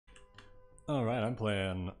Alright, I'm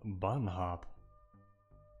playing BUN-hop.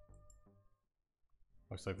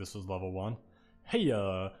 Looks like this is level 1. Hey,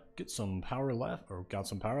 get some power left, or got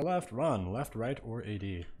some power left, run, left, right, or AD.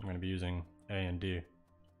 I'm going to be using A and D.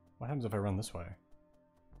 What happens if I run this way?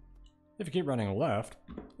 If you keep running left,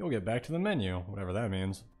 you'll get back to the menu, whatever that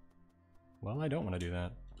means. Well, I don't want to do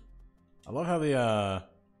that. I love how the,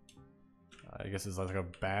 I guess it's like a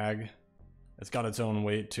bag. It's got its own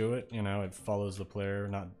weight to it, you know, it follows the player,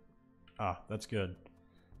 not... Ah, that's good.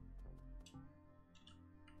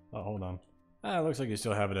 Oh, hold on. Ah, it looks like you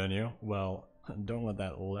still have it in you. Well, don't let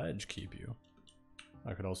that ledge keep you.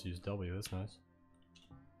 I could also use W, that's nice.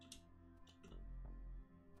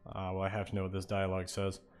 Well, I have to know what this dialogue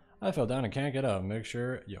says. I fell down and can't get up. Make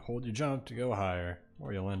sure you hold your jump to go higher,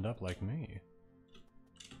 or you'll end up like me.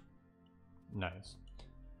 Nice.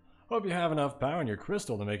 Hope you have enough power in your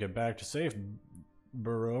crystal to make it back to safe,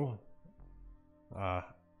 burrow.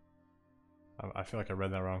 I feel like I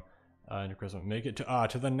read that wrong. In your crystal, make it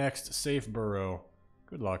to the next safe burrow.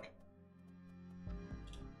 Good luck.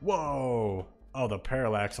 Whoa! Oh, the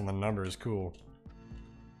parallax on the number is cool.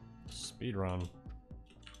 Speedrun.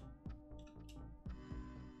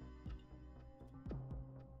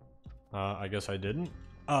 I guess I didn't.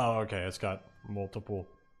 Oh, okay, it's got multiple.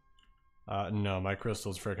 No, my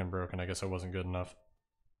crystal's freaking broken. I guess I wasn't good enough.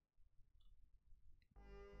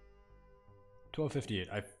 12:58.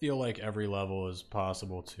 I feel like every level is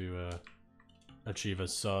possible to achieve a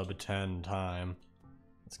sub 10 time.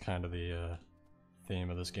 That's kind of the theme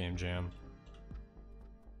of this game jam.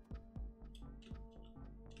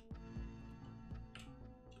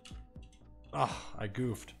 Ah, I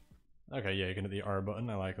goofed. Okay, yeah, you can hit the R button.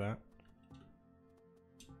 I like that.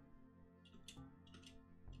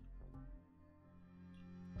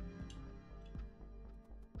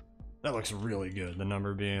 That looks really good. The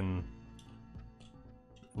number being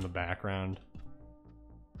in the background.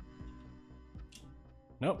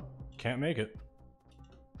 Nope, can't make it.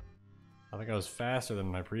 I think I was faster than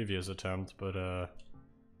my previous attempt, but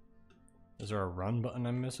is there a run button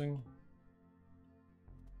I'm missing?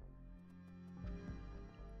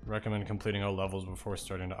 Recommend completing all levels before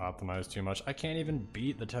starting to optimize too much. I can't even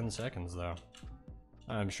beat the 10 seconds though.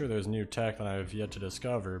 I'm sure there's new tech that I've yet to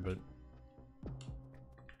discover, but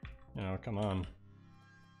you know, come on.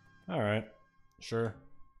 Alright, sure.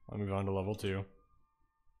 I'll move on to level 2.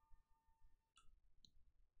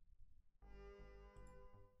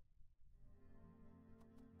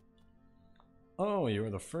 Oh, you are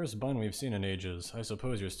the first bun we've seen in ages. I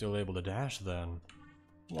suppose you're still able to dash then.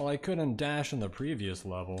 Well, I couldn't dash in the previous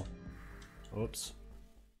level. Oops.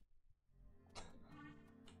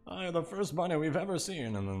 I'm the first bunny we've ever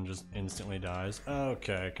seen, and then just instantly dies.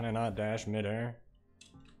 Okay, can I not dash midair?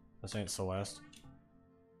 This ain't Celeste.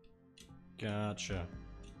 Gotcha.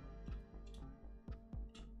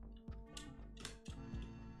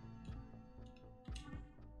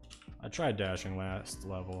 I tried dashing last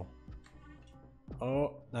level.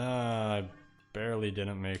 Oh, I barely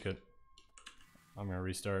didn't make it. I'm gonna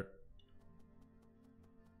restart.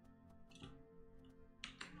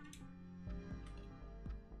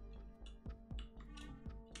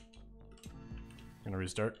 Gonna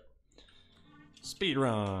restart.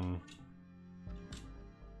 Speedrun.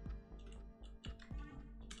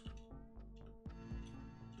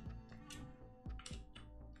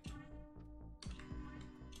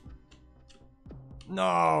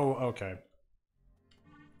 No! Okay.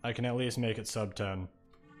 I can at least make it sub 10.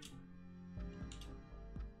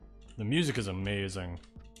 The music is amazing.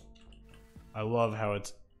 I love how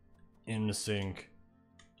it's in sync.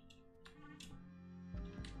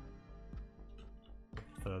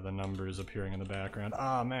 The numbers appearing in the background.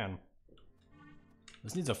 Ah, man.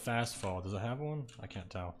 This needs a fast fall. Does it have one? I can't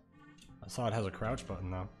tell. I saw it has a crouch button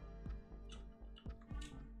though.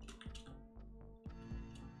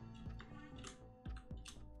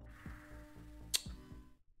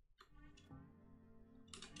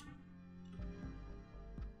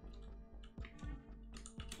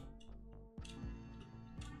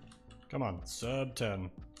 Come on, sub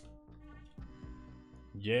 10.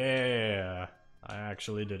 Yeah, I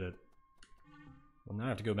actually did it. Well, now I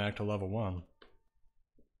have to go back to level 1.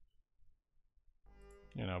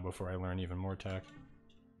 You know, before I learn even more tech.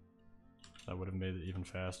 That would have made it even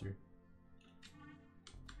faster.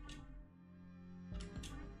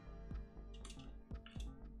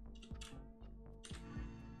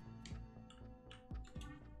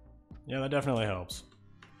 Yeah, that definitely helps.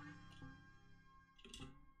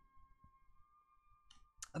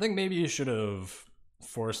 I think maybe you should have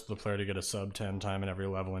forced the player to get a sub 10 time in every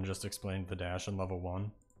level and just explained the dash in level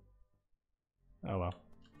 1. Oh well.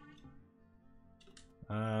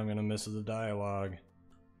 I'm gonna miss the dialogue.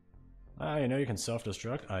 Ah, you know you can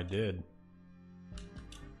self-destruct? I did.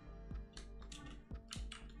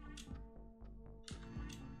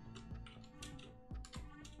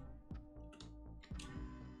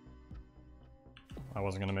 I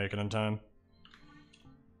wasn't gonna make it in time.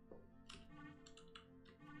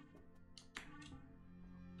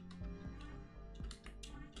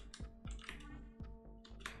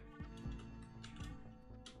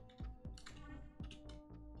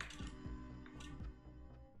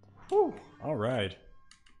 Whew, alright.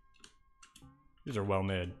 These are well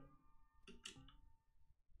made.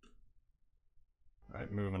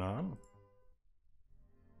 Alright, moving on.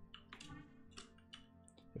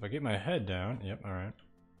 If I get my head down, yep, alright.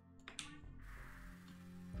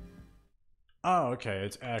 Oh, okay,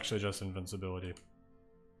 it's actually just invincibility.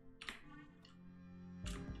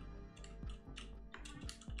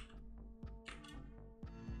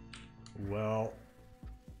 Well,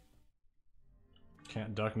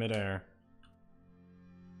 can't duck midair.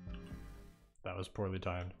 That was poorly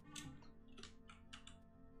timed.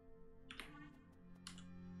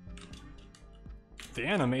 The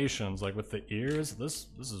animations, like with the ears, this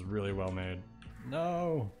is really well made.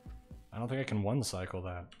 No! I don't think I can one-cycle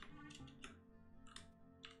that.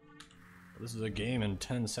 This is a game in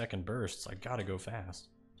 10-second bursts. I gotta go fast.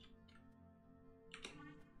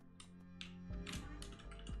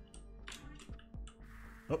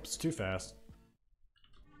 Oops, too fast.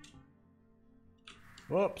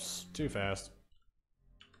 Whoops, too fast.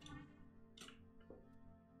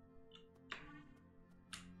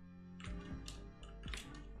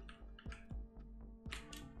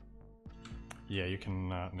 Yeah, you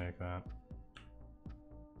cannot make that.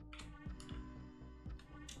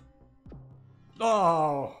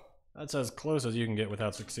 Oh! That's as close as you can get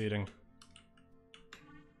without succeeding.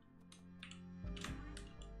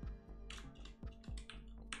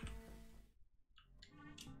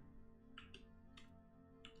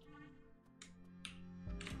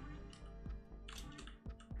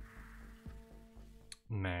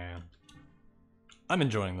 Man. I'm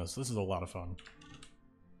enjoying this. This is a lot of fun.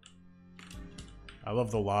 I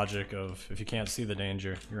love the logic of if you can't see the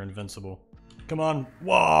danger, you're invincible. Come on.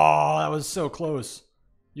 Whoa, that was so close.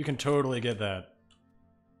 You can totally get that.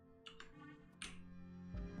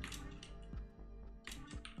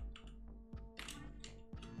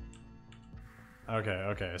 Okay,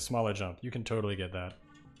 okay, a smaller jump. You can totally get that.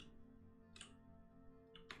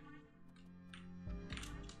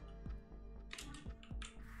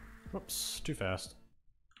 Whoops, too fast.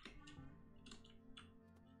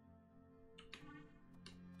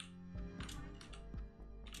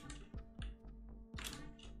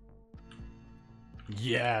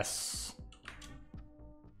 Yes!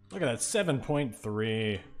 Look at that,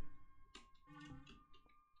 7.3.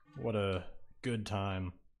 What a good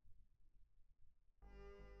time.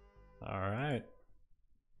 Alright.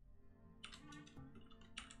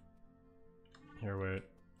 Here, wait.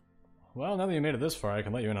 Well, now that you made it this far, I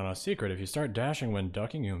can let you in on a secret. If you start dashing when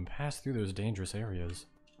ducking, you can pass through those dangerous areas.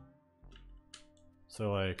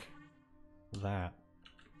 So, like, that.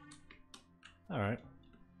 Alright.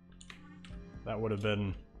 That would have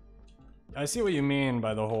been... I see what you mean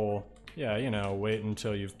by the whole, yeah, you know, wait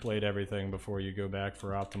until you've played everything before you go back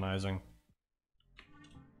for optimizing.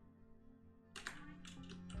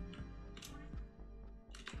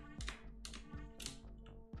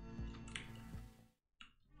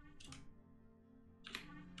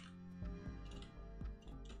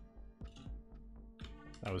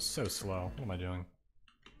 That was so slow. What am I doing?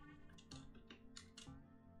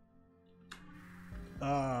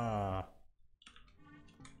 Ah.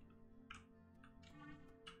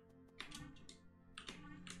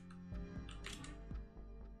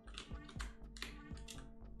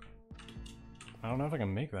 I don't know if I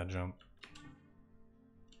can make that jump.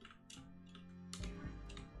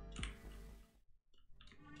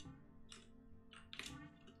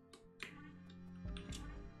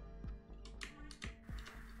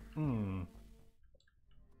 Hmm.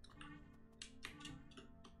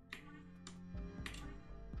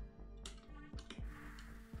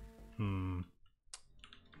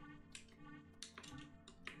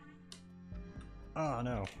 Oh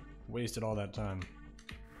no. Wasted all that time.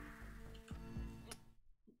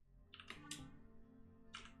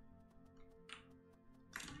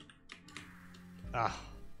 Ah.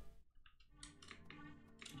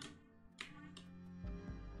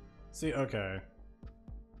 See, okay.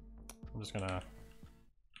 I'm just gonna...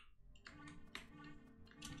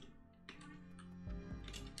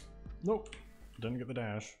 Nope. Didn't get the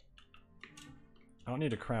dash. I don't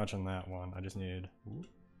need to crouch on that one. I just need... Ooh.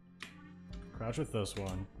 Crouch with this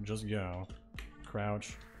one. Just go.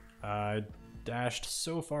 crouch. I dashed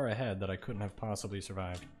so far ahead that I couldn't have possibly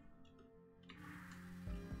survived.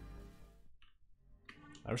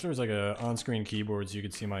 I wish there was like a on-screen keyboard so you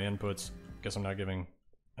could see my inputs. Guess I'm not giving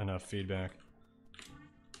enough feedback.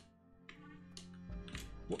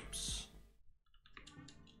 Whoops.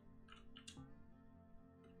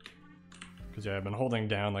 Because yeah, I've been holding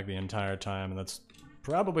down like the entire time, and that's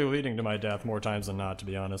probably leading to my death more times than not, to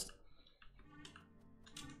be honest.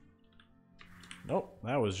 Nope,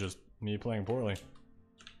 that was just me playing poorly.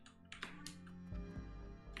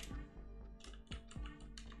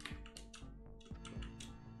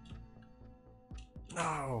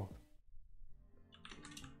 No!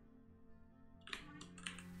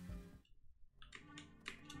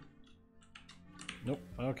 Nope,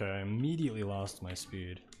 okay, I immediately lost my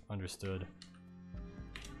speed. Understood.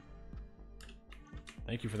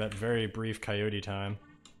 Thank you for that very brief coyote time.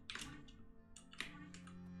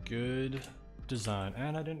 Good design.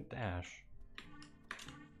 And I didn't dash.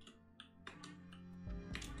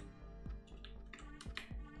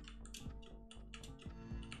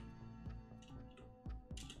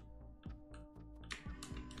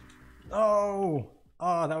 Oh!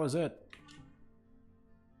 Oh, that was it.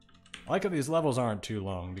 I like how these levels aren't too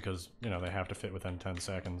long because, you know, they have to fit within 10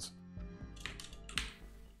 seconds.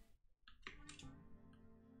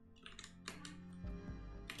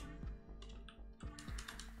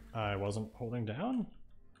 I wasn't holding down?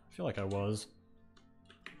 I feel like I was.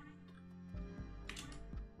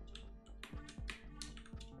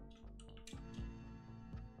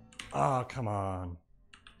 Ah, oh, come on.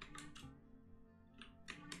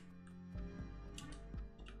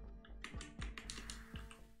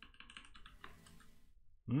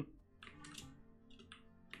 Hmm.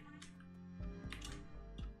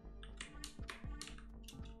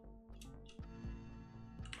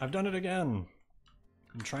 I've done it again.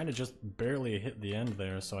 I'm trying to just barely hit the end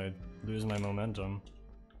there so I lose my momentum.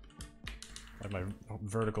 Like my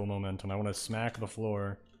vertical momentum. I want to smack the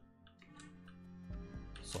floor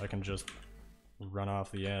so I can just run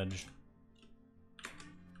off the edge.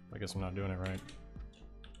 I guess I'm not doing it right.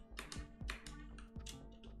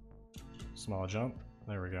 Small jump.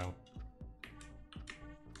 There we go.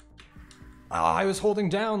 Ah, I was holding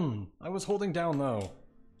down! I was holding down though.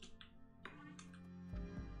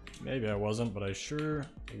 Maybe I wasn't, but I sure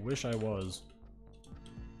wish I was.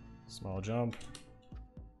 Small jump.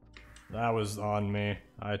 That was on me.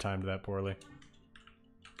 I timed that poorly.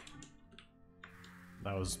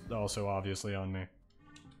 That was also obviously on me.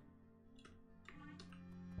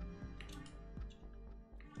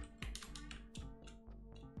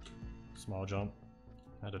 Small jump.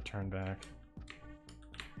 Had to turn back.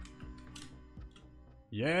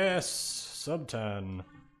 Yes! Sub 10.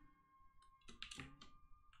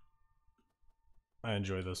 I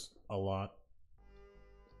enjoy this a lot.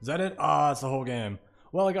 Is that it? Ah, it's the whole game.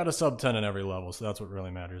 Well, I got a sub 10 in every level, so that's what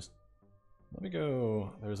really matters. Let me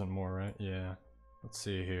go... There isn't more, right? Yeah. Let's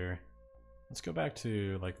see here. Let's go back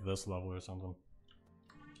to, like, this level or something.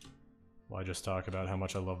 Well, I just talk about how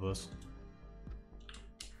much I love this.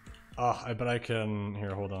 Ah, I bet I can...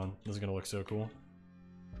 Here, hold on. This is gonna look so cool.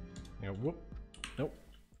 Yeah, whoop. Nope.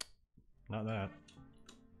 Not that.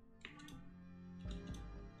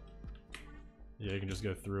 Yeah, you can just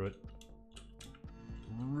go through it.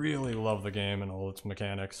 Really love the game and all its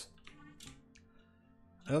mechanics.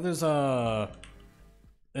 I know there's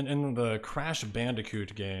in the Crash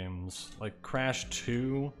Bandicoot games, like Crash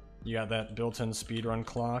 2, you got that built-in speedrun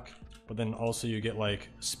clock, but then also you get like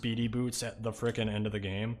speedy boots at the frickin' end of the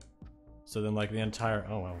game. So then like the entire,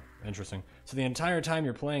 oh well, interesting. So the entire time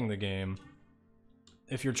you're playing the game,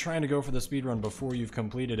 if you're trying to go for the speedrun before you've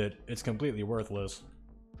completed it, it's completely worthless.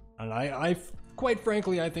 And I quite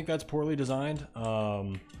frankly, I think that's poorly designed.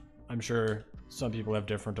 I'm sure some people have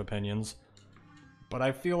different opinions. But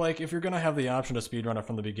I feel like if you're gonna have the option to speedrun it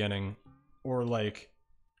from the beginning, or like...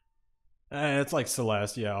 it's like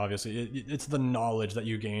Celeste, yeah, obviously. It's the knowledge that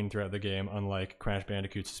you gain throughout the game, unlike Crash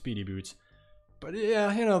Bandicoot's speedy boots. But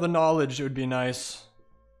yeah, you know, the knowledge would be nice.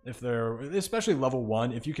 If they're... Especially level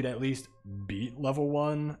 1, if you could at least beat level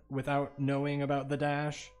 1 without knowing about the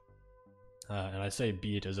dash. And I say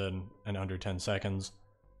beat as in under 10 seconds.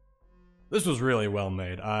 This was really well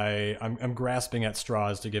made. I'm grasping at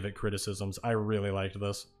straws to give it criticisms. I really liked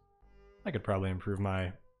this. I could probably improve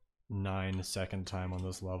my 9-second time on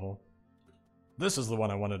this level. This is the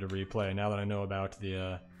one I wanted to replay now that I know about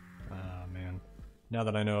the, oh man. Now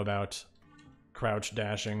that I know about crouch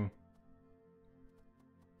dashing.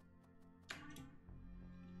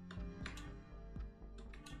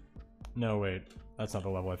 No, wait. That's not the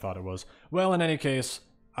level I thought it was. Well, in any case,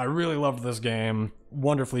 I really loved this game.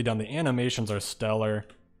 Wonderfully done. The animations are stellar.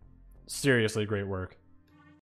 Seriously great work.